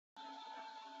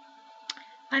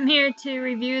I'm here to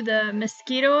review the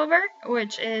Mosquitavert,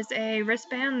 which is a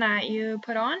wristband that you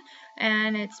put on,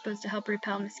 and it's supposed to help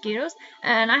repel mosquitoes.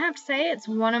 And I have to say, it's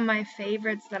one of my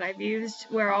favorites that I've used.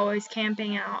 We're always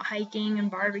camping out, hiking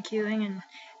and barbecuing, and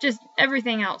just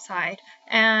everything outside.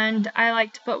 And I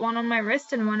like to put one on my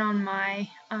wrist and one on my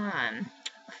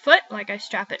foot, like I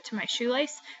strap it to my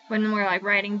shoelace when we're like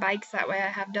riding bikes. That way I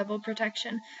have double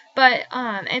protection. But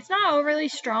it's not overly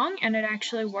strong, and it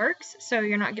actually works, so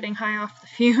you're not getting high off the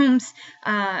fumes,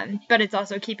 but it's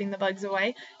also keeping the bugs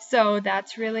away, so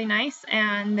that's really nice.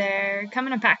 And they're come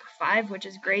in a pack of 5, which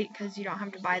is great because you don't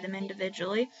have to buy them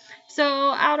individually. So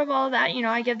out of all that,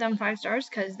 I give them 5 stars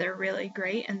because they're really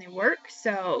great and they work.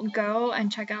 So go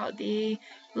and check out the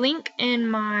link in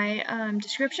my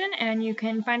description, and you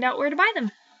can find out where to buy them.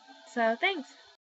 So thanks.